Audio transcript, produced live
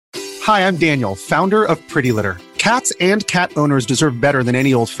Hi, I'm Daniel, founder of Pretty Litter. Cats and cat owners deserve better than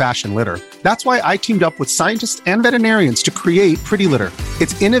any old-fashioned litter. That's why I teamed up with scientists and veterinarians to create Pretty Litter.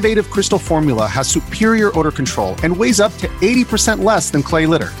 Its innovative crystal formula has superior odor control and weighs up to 80% less than clay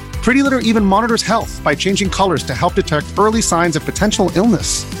litter. Pretty Litter even monitors health by changing colors to help detect early signs of potential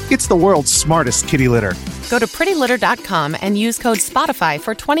illness. It's the world's smartest kitty litter. Go to prettylitter.com and use code SPOTIFY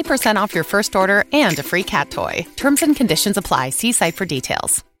for 20% off your first order and a free cat toy. Terms and conditions apply. See site for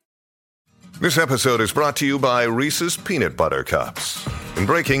details. This episode is brought to you by Reese's Peanut Butter Cups. In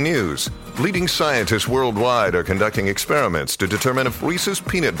breaking news, leading scientists worldwide are conducting experiments to determine if Reese's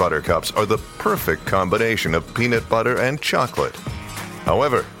Peanut Butter Cups are the perfect combination of peanut butter and chocolate.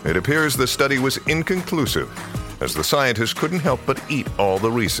 However, it appears the study was inconclusive, as the scientists couldn't help but eat all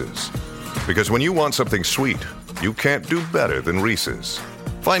the Reese's. Because when you want something sweet, you can't do better than Reese's.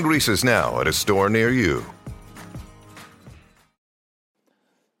 Find Reese's now at a store near you.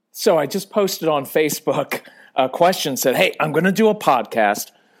 So I just posted on Facebook a question, said, hey, I'm going to do a podcast.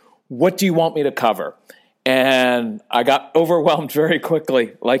 What do you want me to cover? And I got overwhelmed very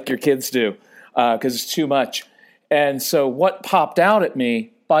quickly, like your kids do, because it's too much. And so what popped out at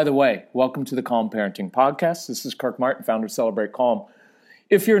me, by the way, welcome to the Calm Parenting Podcast. This is Kirk Martin, founder of Celebrate Calm.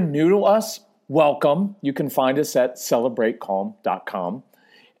 If you're new to us, welcome. You can find us at celebratecalm.com.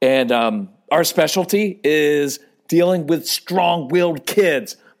 And our specialty is dealing with strong-willed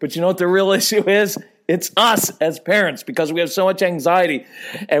kids. But you know what the real issue is? It's us as parents, because we have so much anxiety.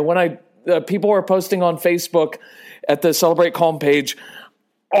 And when people were posting on Facebook at the Celebrate Calm page,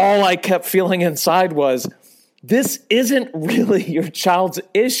 all I kept feeling inside was, this isn't really your child's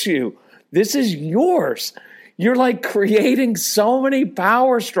issue. This is yours. You're like creating so many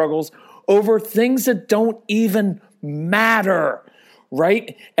power struggles over things that don't even matter,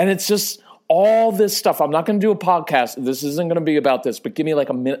 right? And it's just all this stuff. I'm not going to do a podcast. This isn't going to be about this, but give me like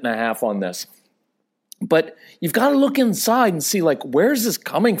a minute and a half on this. But you've got to look inside and see, like, where's this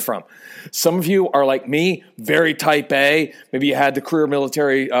coming from? Some of you are like me, very type A. Maybe you had the career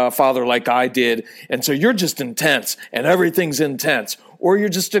military father like I did, and so you're just intense, and everything's intense. Or you're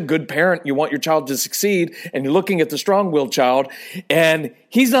just a good parent. You want your child to succeed, and you're looking at the strong-willed child, and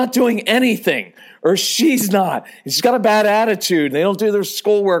he's not doing anything, or she's not. She's got a bad attitude, and they don't do their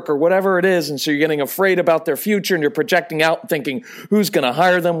schoolwork or whatever it is, and so you're getting afraid about their future, and you're projecting out and thinking, who's going to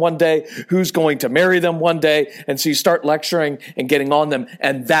hire them one day? Who's going to marry them one day? And so you start lecturing and getting on them,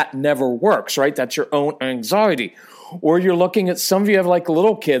 and that never works, right? That's your own anxiety. Or you're looking at, some of you have like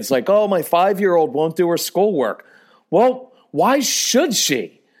little kids, like, oh, my 5-year-old won't do her schoolwork. Well, why should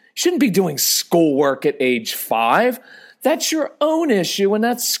she? Shouldn't be doing schoolwork at age 5. That's your own issue, and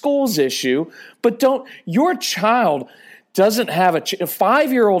that's school's issue. But your child doesn't have a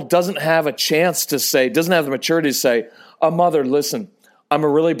 5-year-old doesn't have a chance to say, doesn't have the maturity to say, mother, listen, I'm a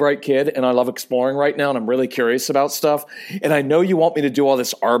really bright kid, and I love exploring right now, and I'm really curious about stuff. And I know you want me to do all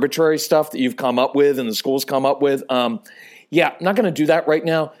this arbitrary stuff that you've come up with and the school's come up with. Yeah, I'm not going to do that right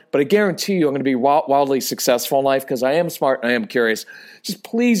now, but I guarantee you I'm going to be wildly successful in life because I am smart and I am curious. Just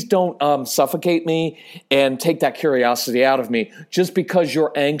please don't suffocate me and take that curiosity out of me just because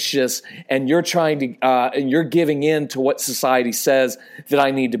you're anxious and you're trying to and you're giving in to what society says that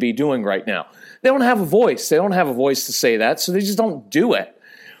I need to be doing right now. They don't have a voice. They don't have a voice to say that, so they just don't do it,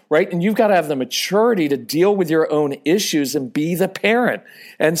 right? And you've got to have the maturity to deal with your own issues and be the parent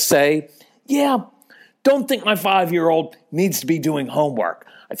and say, yeah, don't think my 5-year-old needs to be doing homework.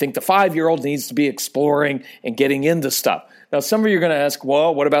 I think the 5-year-old needs to be exploring and getting into stuff. Now, some of you are going to ask,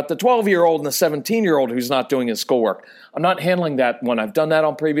 well, what about the 12-year-old and the 17-year-old who's not doing his schoolwork? I'm not handling that one. I've done that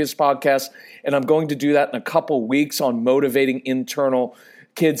on previous podcasts, and I'm going to do that in a couple weeks on motivating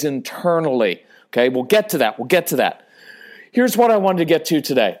kids internally. Okay, we'll get to that. Here's what I wanted to get to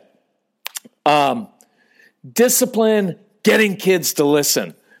today. Discipline, getting kids to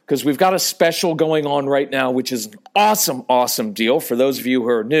listen. Because we've got a special going on right now, which is an awesome, awesome deal. For those of you who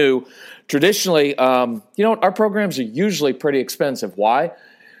are new, traditionally, our programs are usually pretty expensive. Why?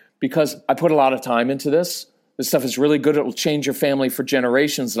 Because I put a lot of time into this. This stuff is really good. It will change your family for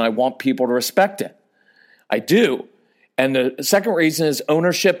generations, and I want people to respect it. I do. And the second reason is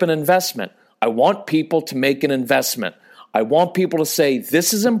ownership and investment. I want people to make an investment. I want people to say,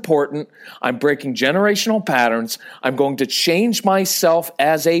 this is important. I'm breaking generational patterns. I'm going to change myself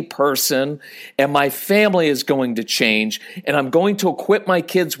as a person, and my family is going to change, and I'm going to equip my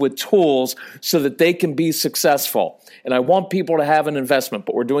kids with tools so that they can be successful. And I want people to have an investment.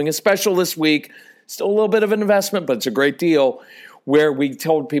 But we're doing a special this week. Still a little bit of an investment, but it's a great deal, where we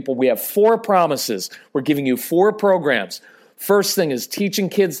told people we have 4 promises. We're giving you 4 programs. First thing is teaching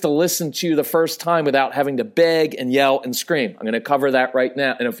kids to listen to you the first time without having to beg and yell and scream. I'm going to cover that right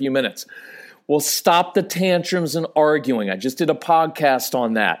now in a few minutes. We'll stop the tantrums and arguing. I just did a podcast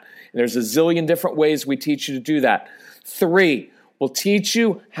on that. And there's a zillion different ways we teach you to do that. 3, we'll teach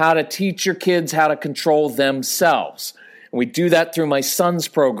you how to teach your kids how to control themselves. And we do that through my son's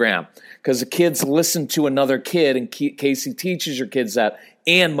program because the kids listen to another kid, and Casey teaches your kids that.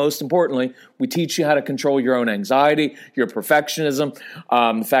 And most importantly, we teach you how to control your own anxiety, your perfectionism,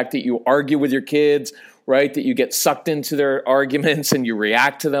 the fact that you argue with your kids, right? That you get sucked into their arguments and you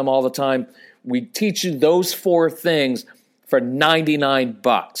react to them all the time. We teach you those 4 things for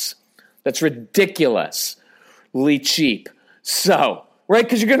 $99. That's ridiculously cheap. So, right,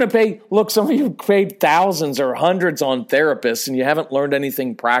 because you're going to pay, look, some of you paid thousands or hundreds on therapists and you haven't learned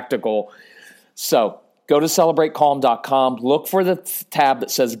anything practical. So go to celebratecalm.com, look for the tab that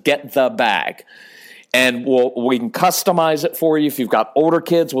says Get the Bag. And we can customize it for you. If you've got older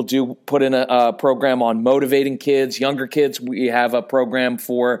kids, we'll put in a program on motivating kids. Younger kids, we have a program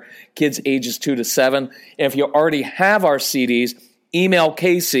for kids ages 2 to 7. And if you already have our CDs, email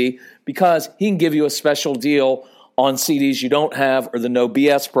Casey because he can give you a special deal on CDs you don't have or the No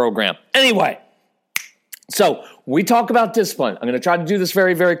BS program. Anyway, so we talk about discipline. I'm going to try to do this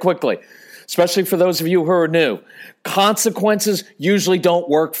very, very quickly, especially for those of you who are new. Consequences usually don't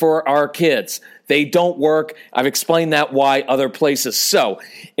work for our kids. They don't work. I've explained that why other places. So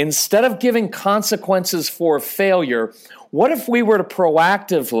instead of giving consequences for failure, what if we were to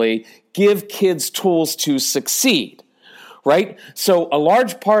proactively give kids tools to succeed? Right? So a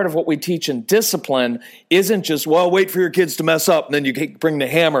large part of what we teach in discipline isn't just, well, wait for your kids to mess up and then you bring the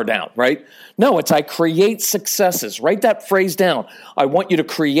hammer down, right? No, it's I create successes. Write that phrase down. I want you to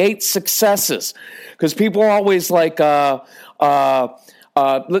create successes. Because people are always like,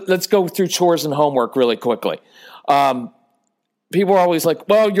 let's go through chores and homework really quickly. People are always like,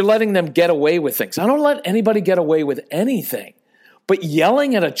 well, you're letting them get away with things. I don't let anybody get away with anything. But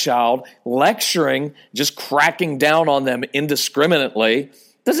yelling at a child, lecturing, just cracking down on them indiscriminately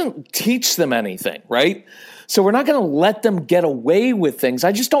doesn't teach them anything, right? So we're not going to let them get away with things.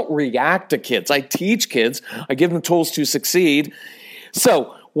 I just don't react to kids. I teach kids. I give them tools to succeed.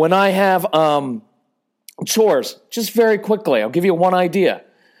 So when I have chores, just very quickly, I'll give you one idea.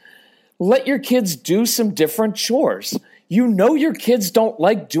 Let your kids do some different chores. You know your kids don't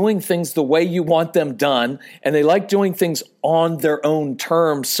like doing things the way you want them done, and they like doing things on their own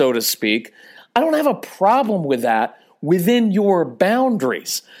terms, so to speak. I don't have a problem with that within your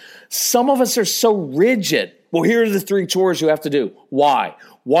boundaries. Some of us are so rigid. Well, here are the 3 chores you have to do. Why?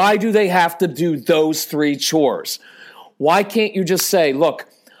 Why do they have to do those 3 chores? Why can't you just say, look,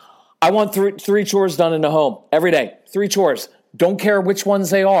 I want 3 chores done in the home every day. 3 chores. Don't care which ones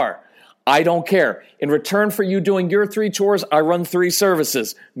they are. I don't care. In return for you doing your 3 chores, I run 3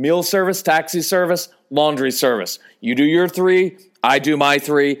 services: meal service, taxi service, laundry service. You do your 3, I do my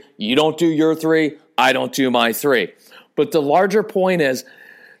 3. You don't do your 3, I don't do my 3. But the larger point is,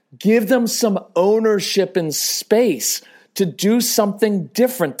 give them some ownership and space to do something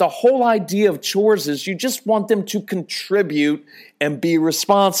different. The whole idea of chores is you just want them to contribute and be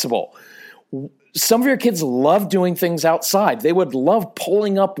responsible. Some of your kids love doing things outside. They would love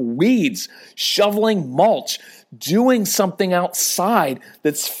pulling up weeds, shoveling mulch, doing something outside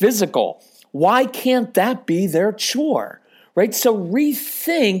that's physical. Why can't that be their chore, right? So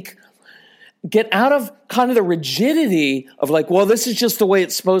rethink, get out of kind of the rigidity of like, well, this is just the way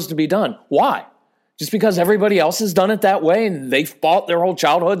it's supposed to be done. Why? Just because everybody else has done it that way and they've fought their whole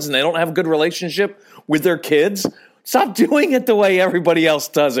childhoods and they don't have a good relationship with their kids? Stop doing it the way everybody else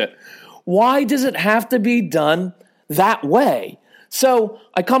does it. Why does it have to be done that way? So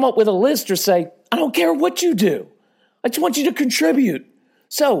I come up with a list or say, I don't care what you do. I just want you to contribute.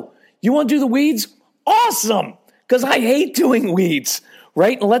 So you want to do the weeds? Awesome, because I hate doing weeds,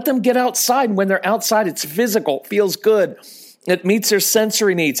 right? And let them get outside. And when they're outside, it's physical, feels good. It meets their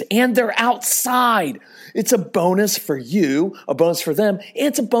sensory needs, and they're outside. It's a bonus for you, a bonus for them.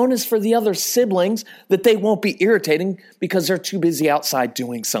 It's a bonus for the other siblings that they won't be irritating because they're too busy outside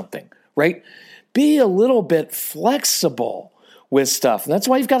doing something. Right? Be a little bit flexible with stuff. And that's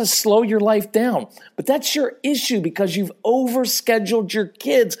why you've got to slow your life down. But that's your issue because you've overscheduled your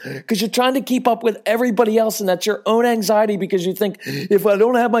kids because you're trying to keep up with everybody else. And that's your own anxiety because you think, if I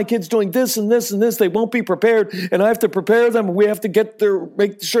don't have my kids doing this and this and this, they won't be prepared. And I have to prepare them. We have to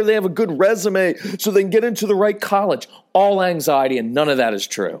make sure they have a good resume so they can get into the right college. All anxiety, and none of that is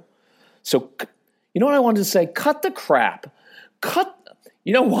true. So, you know what I wanted to say? Cut the crap.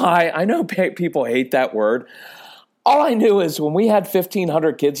 You know why? I know people hate that word. All I knew is when we had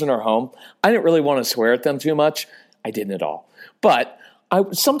 1,500 kids in our home, I didn't really want to swear at them too much. I didn't at all. But I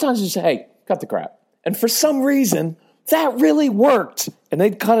sometimes just say, hey, cut the crap. And for some reason, that really worked. And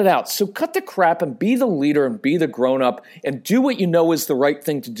they'd cut it out. So cut the crap and be the leader and be the grown-up and do what you know is the right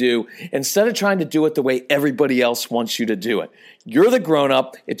thing to do instead of trying to do it the way everybody else wants you to do it. You're the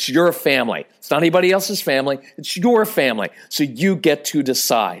grown-up. It's your family. It's not anybody else's family. It's your family. So you get to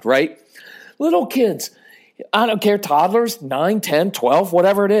decide, right? Little kids, I don't care, toddlers, 9, 10, 12,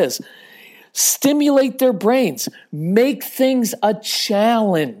 whatever it is. Stimulate their brains. Make things a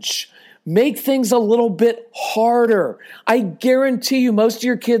challenge. Make things a little bit harder. I guarantee you most of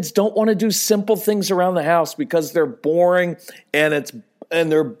your kids don't want to do simple things around the house because they're boring and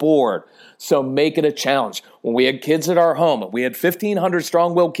they're bored. So make it a challenge. When we had kids at our home, we had 1,500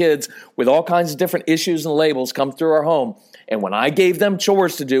 strong-willed kids with all kinds of different issues and labels come through our home. And when I gave them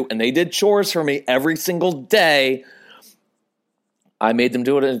chores to do, and they did chores for me every single day, I made them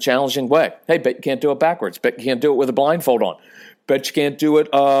do it in a challenging way. Hey, bet you can't do it backwards. Bet you can't do it with a blindfold on. Bet you can't do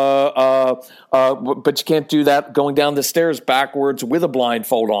it, but you can't do that going down the stairs backwards with a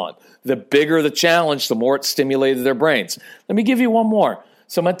blindfold on. The bigger the challenge, the more it stimulated their brains. Let me give you one more.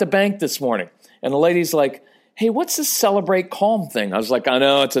 So I'm at the bank this morning, and the lady's like, hey, what's this Celebrate Calm thing? I was like, I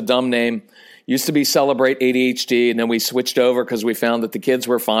know, it's a dumb name. Used to be Celebrate ADHD, and then we switched over because we found that the kids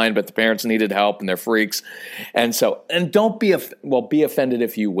were fine, but the parents needed help, and they're freaks. And don't be offended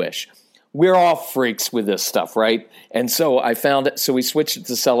if you wish. We're all freaks with this stuff, right? And so I found it, so we switched it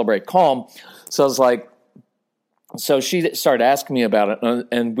to Celebrate Calm. So I was like, so she started asking me about it,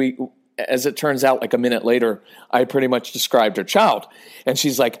 and we, as it turns out, like a minute later, I pretty much described her child. And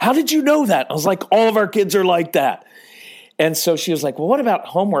she's like, how did you know that? I was like, all of our kids are like that. And so she was like, well, what about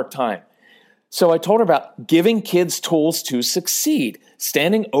homework time? So I told her about giving kids tools to succeed.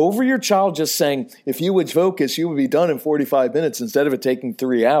 Standing over your child just saying, if you would focus, you would be done in 45 minutes instead of it taking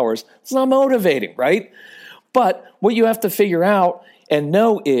 3 hours. It's not motivating, right? But what you have to figure out and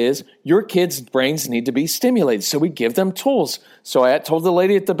know is your kids' brains need to be stimulated. So we give them tools. So I told the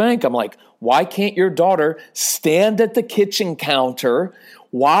lady at the bank, I'm like, why can't your daughter stand at the kitchen counter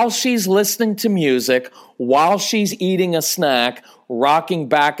while she's listening to music, while she's eating a snack, rocking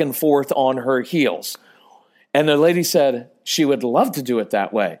back and forth on her heels? And the lady said she would love to do it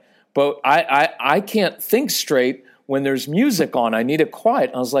that way. But I can't think straight when there's music on. I need it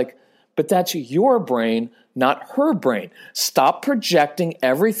quiet. I was like, but that's your brain, not her brain. Stop projecting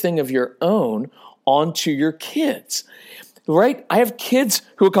everything of your own onto your kids, right? I have kids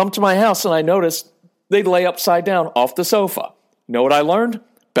who come to my house and I noticed they lay upside down off the sofa. You know what I learned?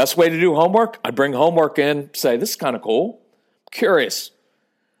 Best way to do homework? I bring homework in, say, this is kind of cool. Curious.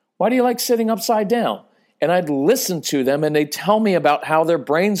 Why do you like sitting upside down? And I'd listen to them and they'd tell me about how their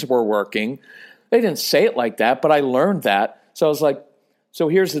brains were working. They didn't say it like that, but I learned that. So I was like, so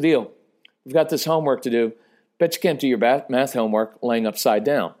here's the deal. We've got this homework to do. Bet you can't do your math homework laying upside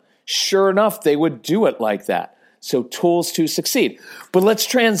down. Sure enough, they would do it like that. So tools to succeed. But let's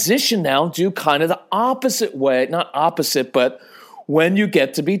transition now and do kind of the opposite way. Not opposite, but when you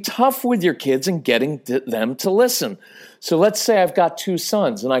get to be tough with your kids and getting them to listen. So let's say I've got 2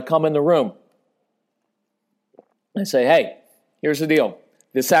 sons and I come in the room. I say, hey, here's the deal.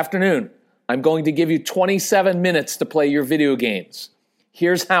 This afternoon, I'm going to give you 27 minutes to play your video games.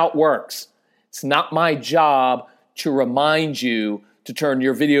 Here's how it works. It's not my job to remind you to turn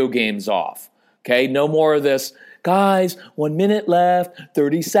your video games off. Okay, no more of this. Guys, 1 minute left,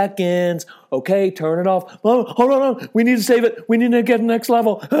 30 seconds. Okay, turn it off. Oh, hold on, we need to save it. We need to get to the next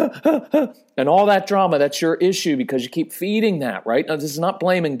level. And all that drama, that's your issue because you keep feeding that, right? Now, this is not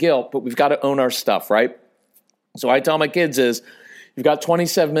blame and guilt, but we've got to own our stuff, right? So I tell my kids is, you've got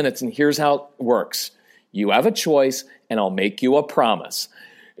 27 minutes and here's how it works. You have a choice and I'll make you a promise.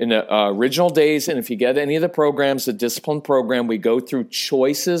 In the original days, and if you get any of the programs, the discipline program, we go through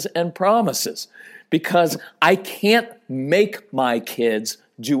choices and promises because I can't make my kids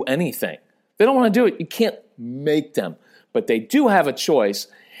do anything. They don't want to do it. You can't make them, but they do have a choice.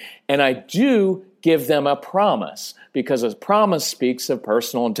 And I do give them a promise because a promise speaks of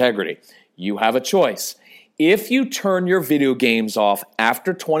personal integrity. You have a choice. If you turn your video games off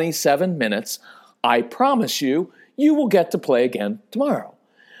after 27 minutes, I promise you, you will get to play again tomorrow.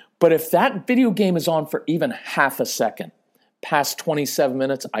 But if that video game is on for even half a second, past 27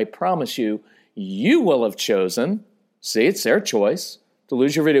 minutes, I promise you, you will have chosen, see, it's their choice, to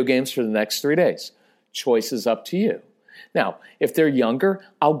lose your video games for the next 3 days. Choice is up to you. Now, if they're younger,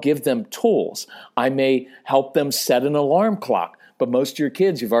 I'll give them tools. I may help them set an alarm clock. But most of your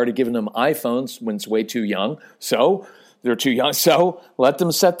kids, you've already given them iPhones when it's way too young. So they're too young. So let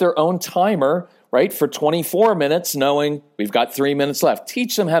them set their own timer, right, for 24 minutes, knowing we've got 3 minutes left.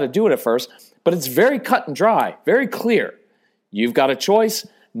 Teach them how to do it at first, but it's very cut and dry, very clear. You've got a choice.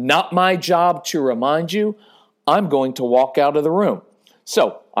 Not my job to remind you. I'm going to walk out of the room.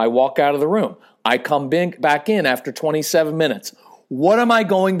 So I walk out of the room. I come back in after 27 minutes. What am I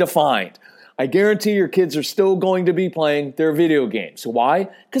going to find? I guarantee your kids are still going to be playing their video games. Why?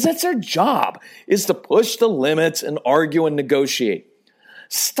 Because that's their job, is to push the limits and argue and negotiate.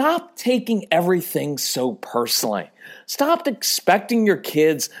 Stop taking everything so personally. Stop expecting your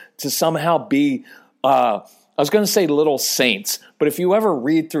kids to somehow be, I was going to say little saints, but if you ever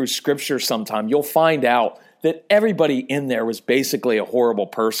read through scripture sometime, you'll find out that everybody in there was basically a horrible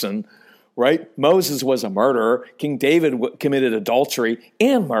person, right? Moses was a murderer. King David committed adultery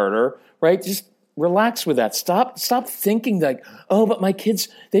and murder, right? Just relax with that. Stop thinking like, oh, but my kids,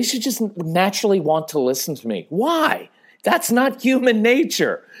 they should just naturally want to listen to me. Why? That's not human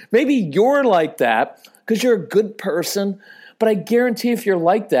nature. Maybe you're like that because you're a good person, but I guarantee if you're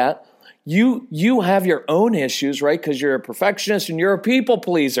like that, you have your own issues, right? Because you're a perfectionist and you're a people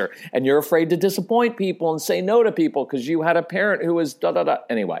pleaser and you're afraid to disappoint people and say no to people because you had a parent who was da-da-da.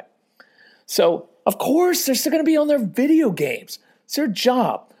 Anyway, so of course they're still going to be on their video games. It's their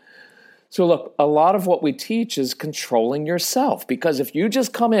job. So look, a lot of what we teach is controlling yourself, because if you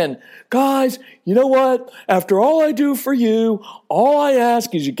just come in, guys, you know what? After all I do for you, all I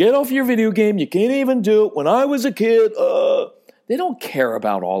ask is you get off your video game. You can't even do it. When I was a kid, they don't care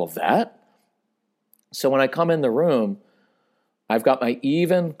about all of that. So when I come in the room, I've got my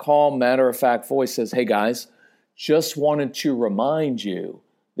even, calm, matter-of-fact voice says, hey guys, just wanted to remind you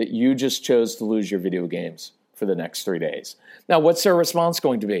that you just chose to lose your video games for the next 3 days. Now, what's their response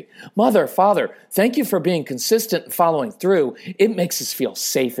going to be? Mother, father, thank you for being consistent and following through. It makes us feel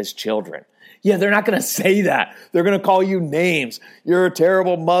safe as children. Yeah, they're not going to say that. They're going to call you names. You're a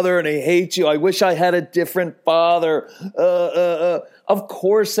terrible mother and I hate you. I wish I had a different father. Of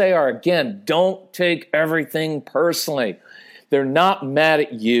course they are. Again, don't take everything personally. They're not mad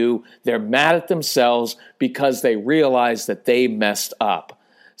at you. They're mad at themselves because they realize that they messed up.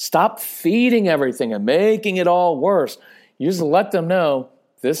 Stop feeding everything and making it all worse. You just let them know,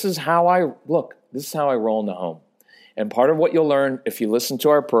 this is how I roll in the home. And part of what you'll learn if you listen to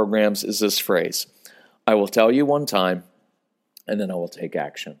our programs is this phrase: I will tell you one time, and then I will take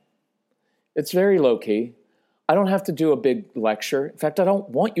action. It's very low-key. I don't have to do a big lecture. In fact, I don't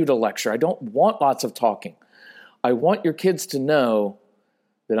want you to lecture. I don't want lots of talking. I want your kids to know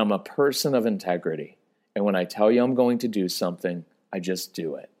that I'm a person of integrity. And when I tell you I'm going to do something, I just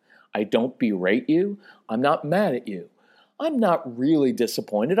do it. I don't berate you. I'm not mad at you. I'm not really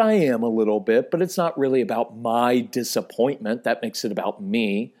disappointed. I am a little bit, but it's not really about my disappointment. That makes it about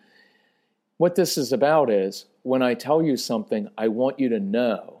me. What this is about is when I tell you something, I want you to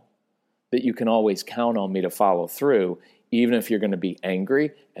know that you can always count on me to follow through, even if you're going to be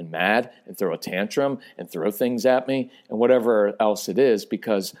angry and mad and throw a tantrum and throw things at me and whatever else it is.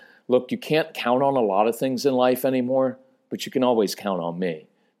 Because, look, you can't count on a lot of things in life anymore, but you can always count on me.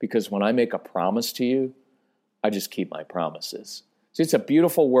 Because when I make a promise to you, I just keep my promises. See, it's a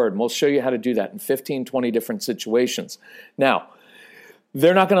beautiful word, and we'll show you how to do that in 15, 20 different situations. Now,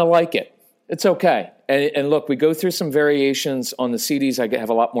 they're not going to like it. It's okay. And look, we go through some variations on the CDs. I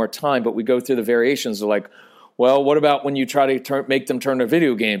have a lot more time, but we go through the variations. They're like, well, what about when you try to make them turn their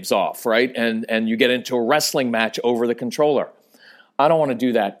video games off, right? And you get into a wrestling match over the controller. I don't want to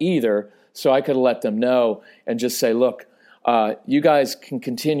do that either, so I could let them know and just say, look, you guys can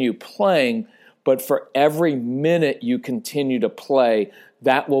continue playing, but for every minute you continue to play,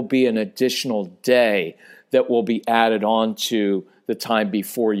 that will be an additional day that will be added on to the time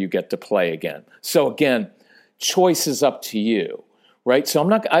before you get to play again. So again, choice is up to you, right? So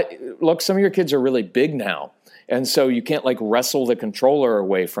look, some of your kids are really big now, and so you can't like wrestle the controller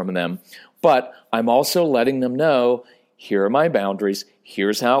away from them. But I'm also letting them know, here are my boundaries,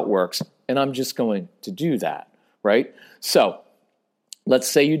 here's how it works, and I'm just going to do that, right? So let's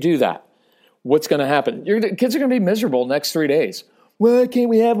say you do that. What's going to happen? Your kids are going to be miserable next 3 days. Well, can't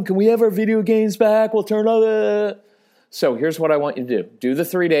we have them? Can we have our video games back? We'll turn on the... So here's what I want you to do. Do the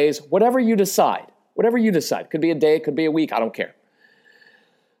 3 days, whatever you decide. Whatever you decide. Could be a day, could be a week, I don't care.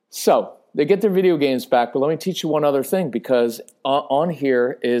 So they get their video games back, but let me teach you one other thing, because on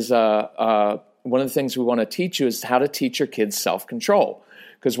here is one of the things we want to teach you is how to teach your kids self-control.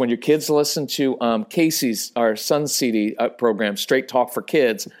 Because when your kids listen to Casey's, our son's CD program, Straight Talk for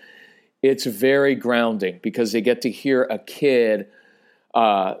Kids, it's very grounding because they get to hear a kid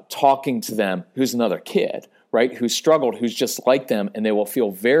talking to them who's another kid, right, who struggled, who's just like them, and they will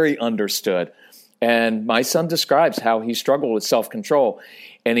feel very understood. And my son describes how he struggled with self-control.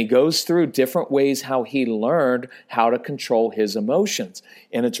 And he goes through different ways how he learned how to control his emotions.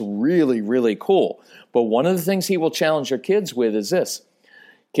 And it's really, really cool. But one of the things he will challenge your kids with is this.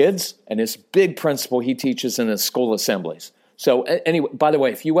 Kids, and this big principle he teaches in his school assemblies. So anyway, by the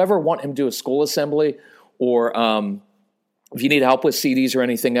way, if you ever want him to do a school assembly or if you need help with CDs or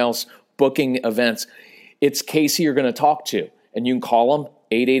anything else, booking events, it's Casey you're going to talk to. And you can call him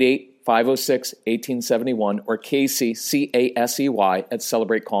 888-506-1871 or Casey, C-A-S-E-Y, at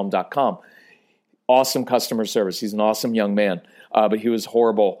celebratecalm.com. Awesome customer service. He's an awesome young man, but he was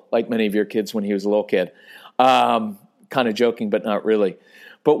horrible, like many of your kids when he was a little kid. Kind of joking, but not really.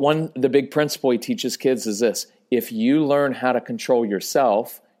 But the big principle he teaches kids is this. If you learn how to control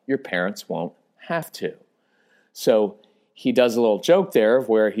yourself, your parents won't have to. So he does a little joke there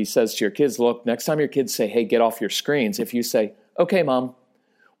where he says to your kids, look, next time your kids say, hey, get off your screens, if you say, okay, Mom,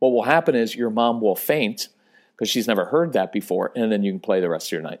 what will happen is your mom will faint because she's never heard that before, and then you can play the rest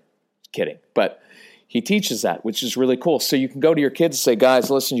of your night. Kidding. But he teaches that, which is really cool. So you can go to your kids and say, guys,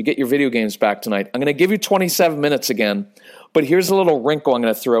 listen, you get your video games back tonight. I'm going to give you 27 minutes again, but here's a little wrinkle I'm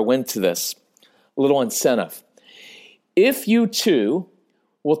going to throw into this, a little incentive. If you two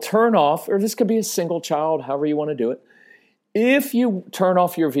will turn off, or this could be a single child, however you want to do it, if you turn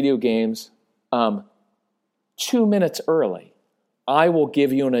off your video games 2 minutes early, I will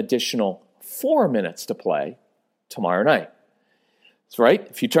give you an additional 4 minutes to play tomorrow night. That's right.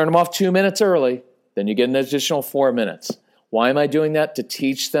 If you turn them off 2 minutes early, then you get an additional 4 minutes. Why am I doing that? To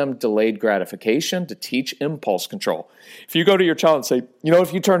teach them delayed gratification, to teach impulse control. If you go to your child and say,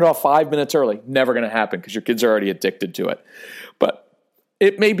 if you turned it off 5 minutes early, never going to happen because your kids are already addicted to it. But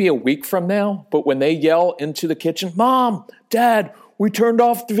it may be a week from now, but when they yell into the kitchen, Mom, Dad, we turned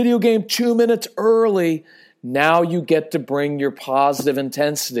off the video game 2 minutes early, now you get to bring your positive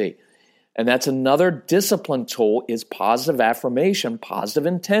intensity. And that's another discipline tool is positive affirmation, positive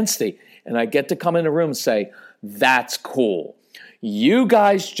intensity. And I get to come in the room and say, that's cool. You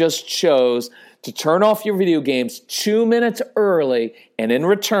guys just chose to turn off your video games 2 minutes early, and in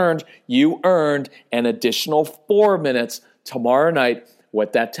return, you earned an additional 4 minutes tomorrow night.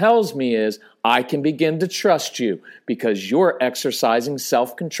 What that tells me is I can begin to trust you because you're exercising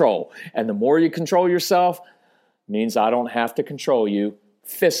self-control. And the more you control yourself means I don't have to control you.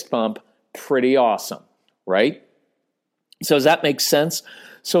 Fist bump, pretty awesome, right? So does that make sense?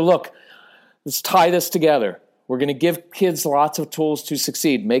 So look, let's tie this together. We're going to give kids lots of tools to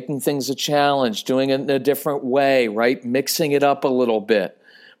succeed, making things a challenge, doing it in a different way, right? Mixing it up a little bit.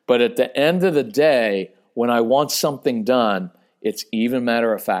 But at the end of the day, when I want something done, it's even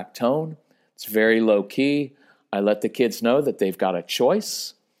matter-of-fact tone. It's very low-key. I let the kids know that they've got a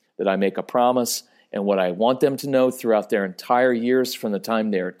choice, that I make a promise, and what I want them to know throughout their entire years from the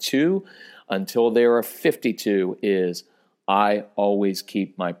time they're 2 until they are 52 is I always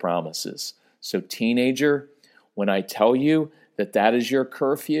keep my promises. So teenager, when I tell you that that is your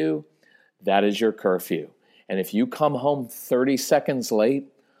curfew, that is your curfew. And if you come home 30 seconds late,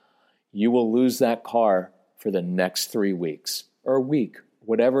 you will lose that car for the next 3 weeks or a week,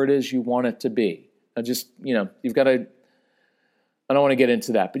 whatever it is you want it to be. Now just, you've got to, I don't want to get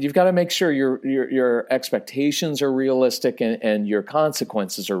into that, but you've got to make sure your expectations are realistic and your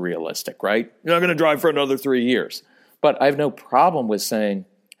consequences are realistic, right? You're not going to drive for another 3 years. But I have no problem with saying,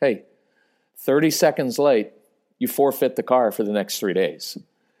 hey, 30 seconds late, you forfeit the car for the next 3 days.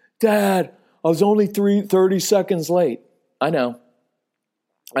 Dad, I was only 30 seconds late. I know.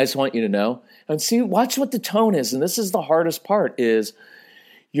 I just want you to know. And see, watch what the tone is. And this is the hardest part is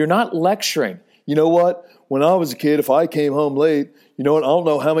you're not lecturing. You know what? When I was a kid, if I came home late, I don't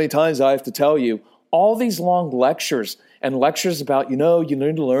know how many times I have to tell you. All these long lectures and lectures about, you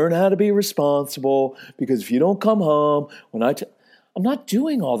need to learn how to be responsible because if you don't come home, I'm not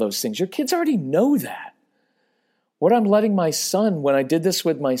doing all those things. Your kids already know that. What I'm letting my son, when I did this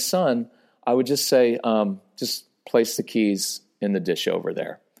with my son, I would just say, just place the keys in the dish over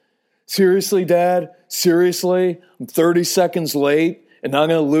there. Seriously, Dad? Seriously? I'm 30 seconds late and I'm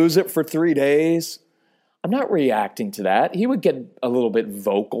going to lose it for 3 days? I'm not reacting to that. He would get a little bit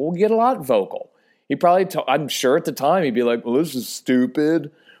vocal, get a lot vocal. He probably, I'm sure at the time, he'd be like, well, this is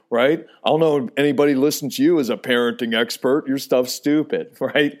stupid, right? I don't know if anybody listens to you as a parenting expert. Your stuff's stupid,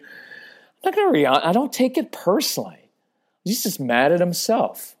 right? I'm not going to react. I don't take it personally. He's just mad at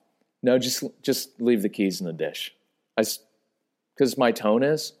himself. No, just leave the keys in the dish. Because my tone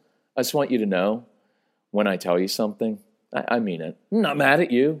is, I just want you to know when I tell you something, I mean it. I'm not mad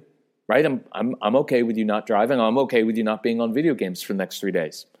at you, right? I'm okay with you not driving. I'm okay with you not being on video games for the next 3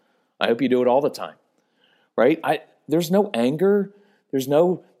 days. I hope you do it all the time, right? There's no anger. There's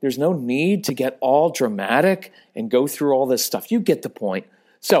no need to get all dramatic and go through all this stuff. You get the point.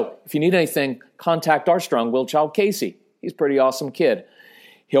 So if you need anything, contact our strong-willed child, Casey. He's a pretty awesome kid.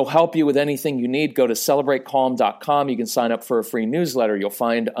 He'll help you with anything you need. Go to celebratecalm.com. You can sign up for a free newsletter. You'll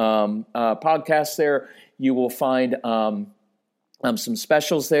find podcasts there. You will find some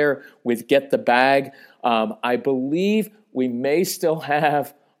specials there with Get the Bag. I believe we may still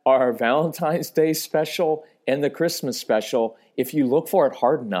have our Valentine's Day special and the Christmas special. If you look for it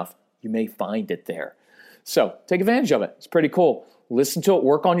hard enough, you may find it there. So take advantage of it. It's pretty cool. Listen to it.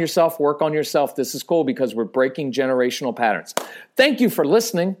 Work on yourself. Work on yourself. This is cool because we're breaking generational patterns. Thank you for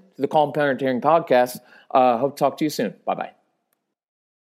listening to the Calm Parenting Podcast. Hope to talk to you soon. Bye-bye.